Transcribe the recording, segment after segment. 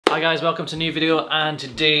Hi guys, welcome to a new video, and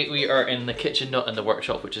today we are in the kitchen, not in the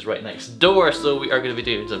workshop, which is right next door, so we are going to be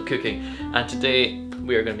doing some cooking, and today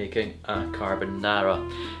we are going to be making a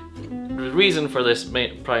carbonara. The reason for this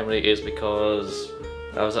primarily is because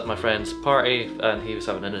I was at my friend's party and he was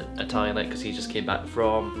having an Italian night because he just came back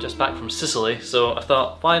from Sicily, so I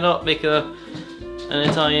thought why not make an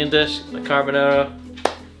Italian dish, a carbonara,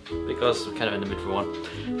 because we're kind of in the mood for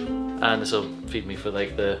one, and this will feed me for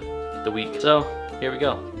like the week. So here we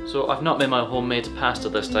go. So I've not made my homemade pasta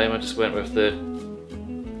this time, I just went with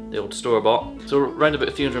the old store-bought. So around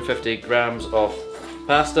about 350 grams of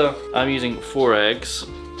pasta. I'm using 4 eggs,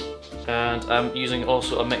 and I'm using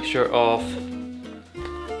also a mixture of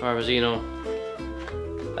Parmesan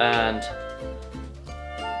and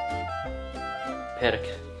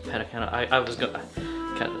Pecorino. I was gonna,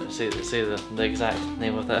 can't say the exact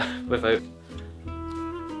name of that without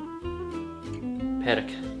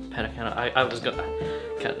Pecorino. I was gonna,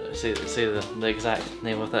 can't say the exact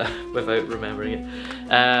name of that without remembering it.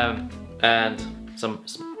 And a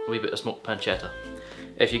wee bit of smoked pancetta.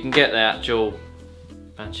 If you can get the actual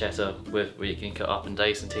pancetta where you can cut up and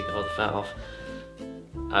dice and take all the fat off,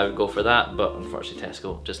 I would go for that, but unfortunately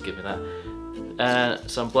Tesco just give me that.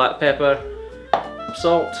 And some black pepper,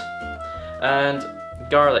 salt, and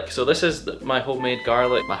garlic. So this is my homemade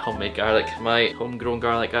garlic, my homegrown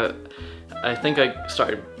garlic. I think I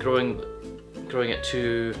started growing it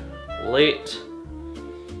too late,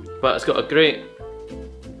 but it's got a great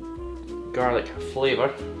garlic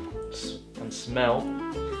flavour and smell.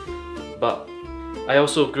 But I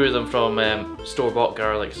also grew them from store-bought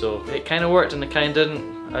garlic, so it kind of worked and it kind of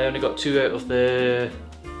didn't. I only got 2 out of the,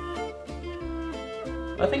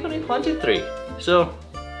 I think I only planted 3. So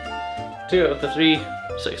 2 out of the 3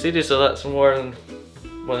 succeeded, so that's more than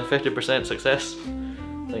 50% success.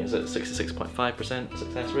 I think it's at 66.5%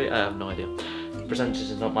 success rate. I have no idea. Percentage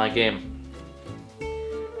is not my game.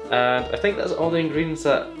 And I think that's all the ingredients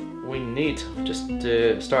that we need just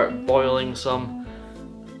to start boiling some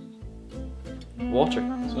water.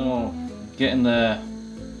 So getting the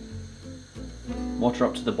water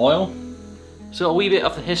up to the boil. So a wee bit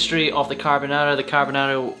of the history of the carbonara. The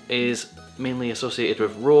carbonara is mainly associated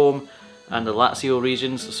with Rome and the Lazio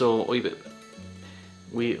regions, so a wee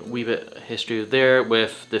bit history there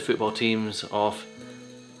with the football teams of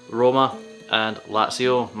Roma and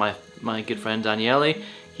Lazio. My good friend Daniele,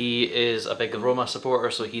 he is a big Roma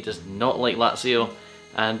supporter, so he does not like Lazio,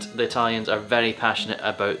 and the Italians are very passionate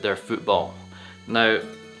about their football. Now,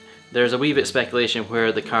 there's a wee bit of speculation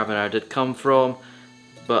where the carbonara did come from,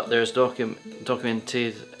 but there's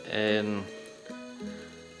documented in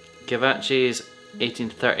Gavacci's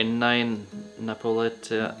 1839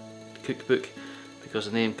 Napolitan cookbook, because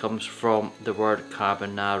the name comes from the word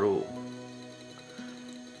carbonaro,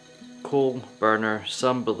 coal burner.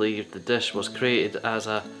 Some believe the dish was created as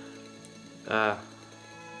a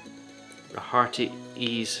hearty,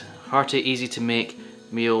 easy to make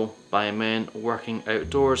meal by men working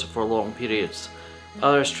outdoors for long periods.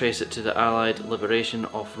 Others trace it to the Allied liberation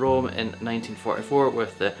of Rome in 1944,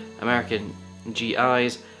 with the American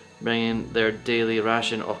GIs bringing their daily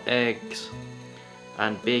ration of eggs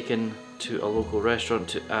and bacon to a local restaurant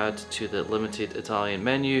to add to the limited Italian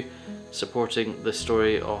menu, supporting the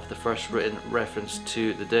story of the first written reference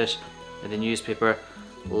to the dish in the newspaper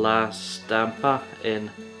La Stampa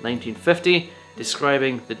in 1950,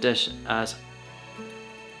 describing the dish as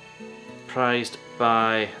prized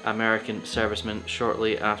by American servicemen.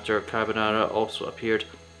 Shortly after, carbonara also appeared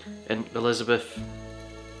in Elizabeth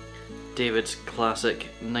David's classic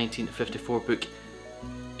 1954 book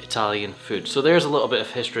Italian Food. So there's a little bit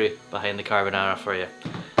of history behind the carbonara for you,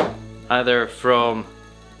 either from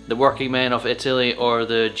the working men of Italy or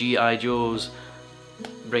the GI Joes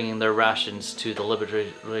bringing their rations to the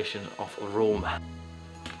liberation of Rome.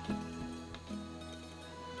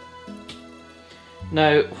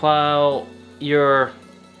 Now, while your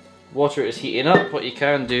water is heating up, what you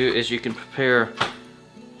can do is you can prepare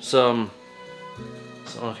some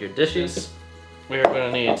of your dishes. We're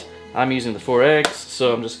going to need, I'm using the 4 eggs,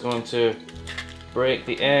 so I'm just going to break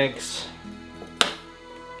the eggs.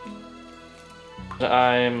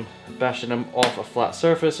 I'm bashing them off a flat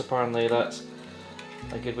surface. Apparently that's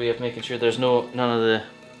a good way of making sure there's none of the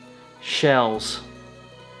shells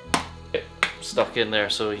stuck in there,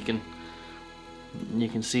 so you can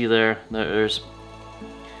see there that there's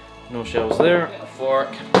no shells there. A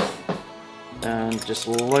fork, and just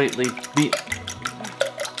lightly beat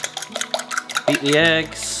the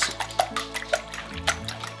eggs.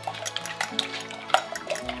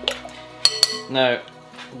 Now,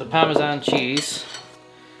 the Parmesan cheese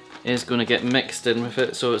is going to get mixed in with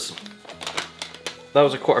it, so it's that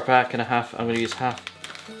was a quarter pack and a half. I'm going to use half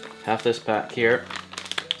this pack here.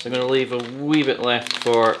 So I'm going to leave a wee bit left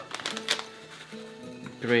for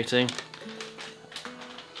grating.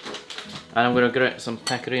 And I'm going to grate some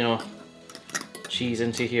pecorino cheese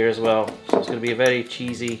into here as well. So it's going to be a very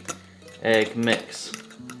cheesy egg mix.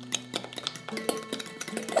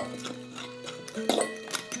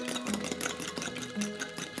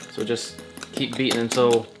 So just keep beating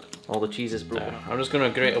until all the cheese is broken. I'm just going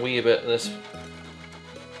to grate a wee bit of this.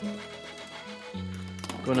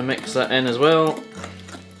 Going to mix that in as well.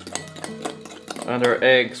 And our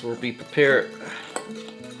eggs will be prepared.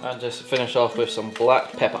 And just finish off with some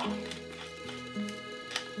black pepper.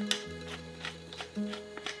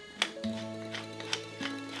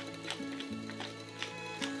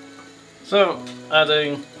 So,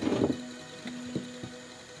 adding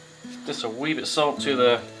just a wee bit of salt to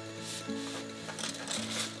the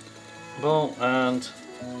bowl and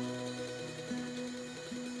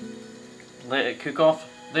let it cook off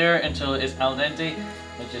there until it is al dente,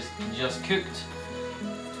 which is just cooked.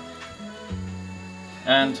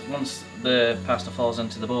 And once the pasta falls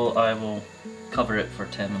into the bowl, I will cover it for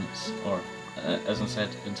 10 minutes, or as I said,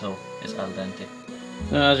 until it's al dente.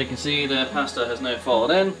 Now, as you can see, the pasta has now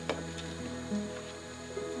fallen in.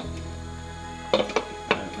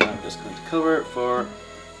 I'm just going to cover it for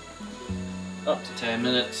up to 10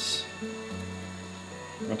 minutes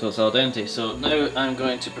until it's al dente. So now I'm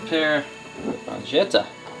going to prepare the pancetta.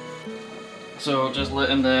 So just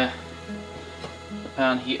letting the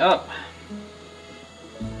pan heat up.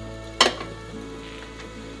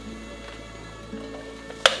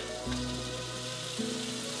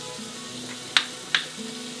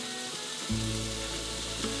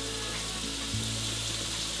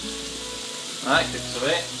 Alright, cooks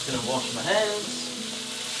away. I'm just going to wash my hands.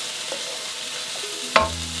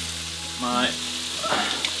 My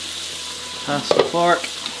pasta fork.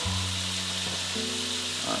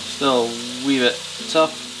 Still a wee bit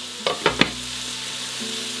tough.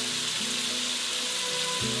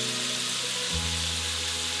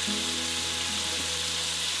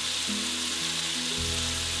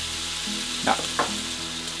 Yeah.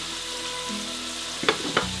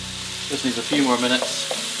 Just needs a few more minutes.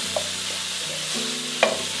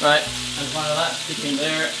 Right, and while that's cooking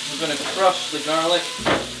there, we're going to crush the garlic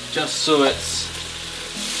just so it's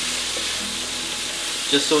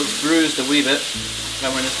bruised a wee bit,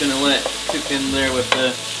 and we're just going to let it cook in there with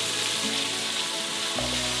the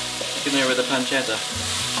pancetta.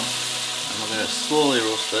 And we're going to slowly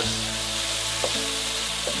roast this.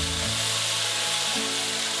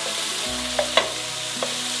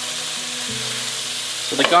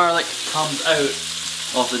 So the garlic comes out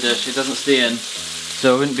of the dish; it doesn't stay in.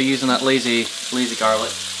 So I wouldn't be using that lazy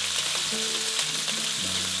garlic.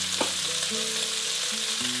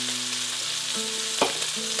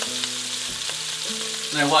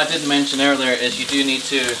 Now, what I did mention earlier is you do need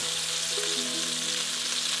to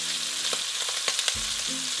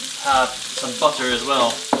have some butter as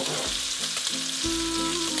well.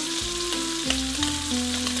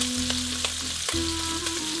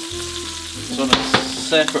 So on a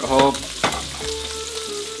separate hob,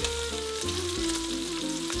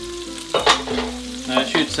 now it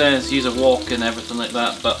should say use a wok and everything like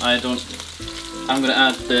that, but I don't. I'm going to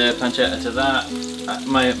add the pancetta to that.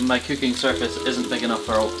 My cooking surface isn't big enough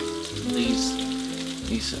for all these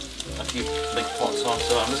a few big pots on,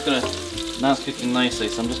 so I'm just going to. That's cooking nicely,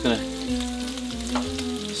 so I'm just going to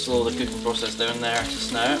slow the cooking process down there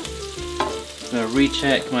just now. I'm going to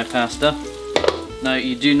recheck my pasta. Now,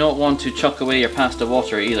 you do not want to chuck away your pasta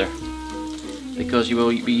water either, because you will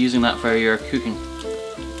be using that for your cooking.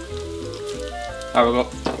 There we go,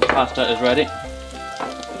 pasta is ready.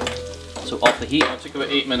 So off the heat. It took about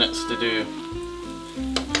 8 minutes to do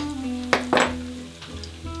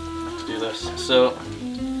this. So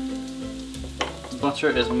butter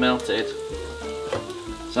is melted.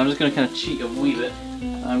 So I'm just going to kind of cheat a wee bit.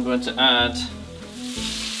 I'm going to add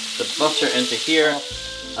the butter into here,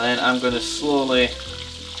 and then I'm going to slowly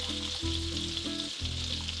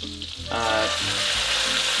add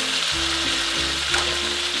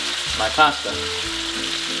my pasta.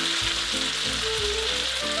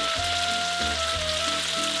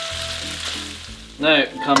 Now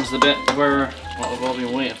comes the bit where what we've all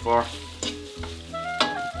been waiting for.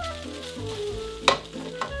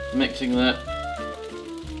 Mixing the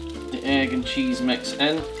egg and cheese mix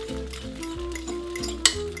in.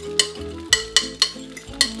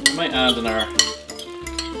 Might add another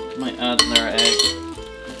egg.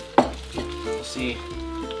 See,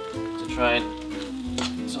 to try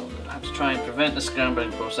and so I have to try and prevent the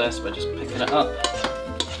scrambling process by just picking it up.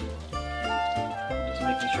 Just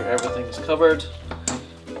making sure everything's covered.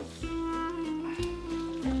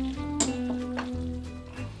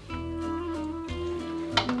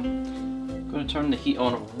 turn the heat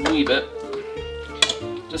on a wee bit,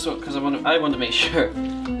 just because I want to make sure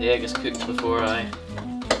the egg is cooked before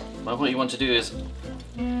But what you want to do is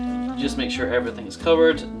just make sure everything is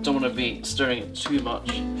covered. Don't want to be stirring it too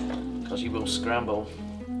much because you will scramble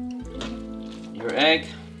your egg.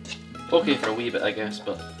 Okay for a wee bit, I guess,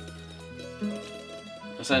 but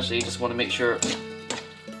essentially you just want to make sure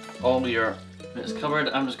all your bits covered.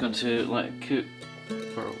 I'm just going to let it cook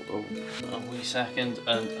for a wee second,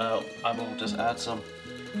 and I will just add some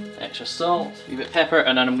extra salt, a wee bit of pepper,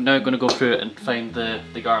 and then I'm now going to go through it and find the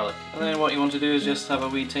garlic. And then what you want to do is just have a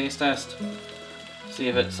wee taste test, see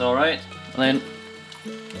if it's alright, and then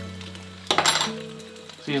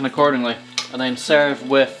season accordingly, and then serve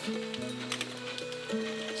with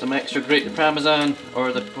some extra grated Parmesan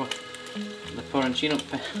or the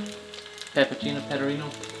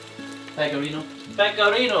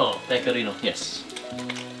pecorino, yes.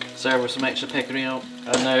 Serve with some extra pecorino,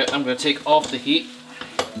 and now I'm going to take off the heat.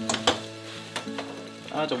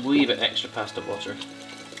 Add a wee bit extra pasta water,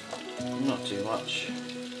 not too much.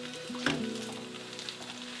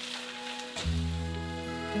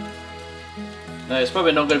 Now it's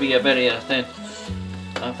probably not going to be a very authentic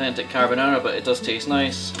carbonara, but it does taste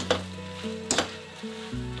nice.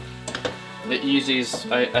 It uses,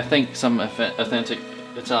 I think, some authentic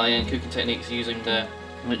Italian cooking techniques using the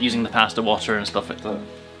pasta water and stuff like that.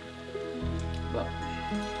 But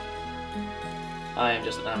I am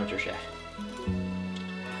just an amateur chef.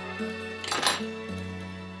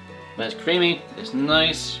 But it's creamy, it's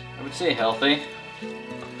nice, I would say healthy,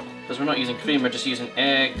 because we're not using cream, we're just using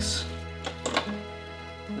eggs.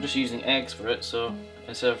 We're just using eggs for it, so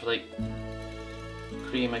instead of like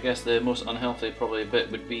cream, I guess the most unhealthy probably bit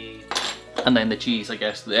would be, and then the cheese, I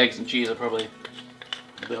guess. The eggs and cheese are probably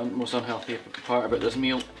the most unhealthy part about this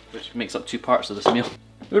meal, which makes up 2 parts of this meal.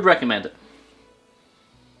 I would recommend it.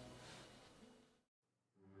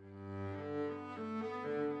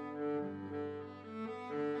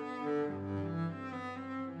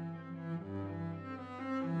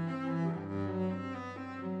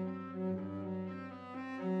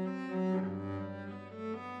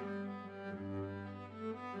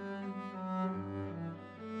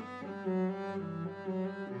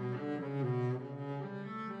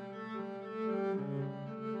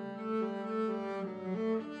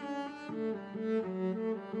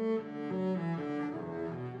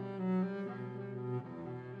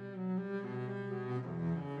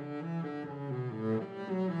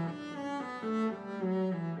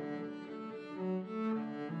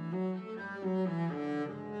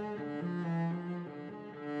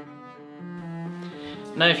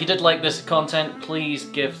 Now if you did like this content, please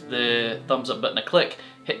give the thumbs up button a click,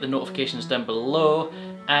 hit the notifications down below,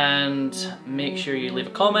 and make sure you leave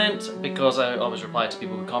a comment, because I always reply to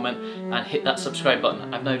people who comment, and hit that subscribe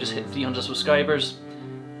button. I've now just hit 300 subscribers,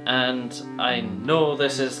 and I know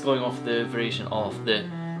this is going off the variation of the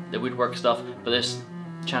woodwork stuff, but this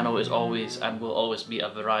channel is always and will always be a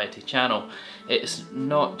variety channel. It's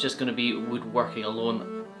not just going to be woodworking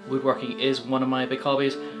alone. Woodworking is one of my big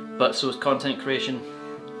hobbies, but so is content creation.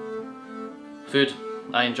 Food,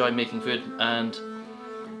 I enjoy making food and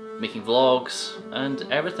making vlogs and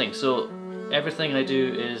everything, so everything I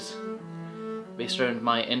do is based around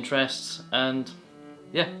my interests, and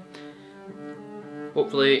yeah,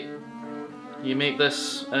 hopefully you make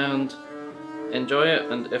this and enjoy it,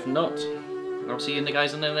 and if not, I'll see you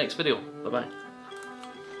guys in the next video. Bye bye.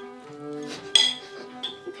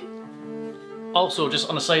 Also, just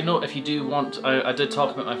on a side note, if you do want, I did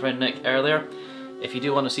talk about my friend Nick earlier. If you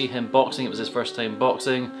do want to see him boxing, it was his first time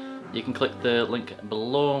boxing, you can click the link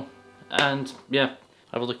below, and yeah,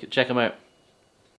 have a look, check him out.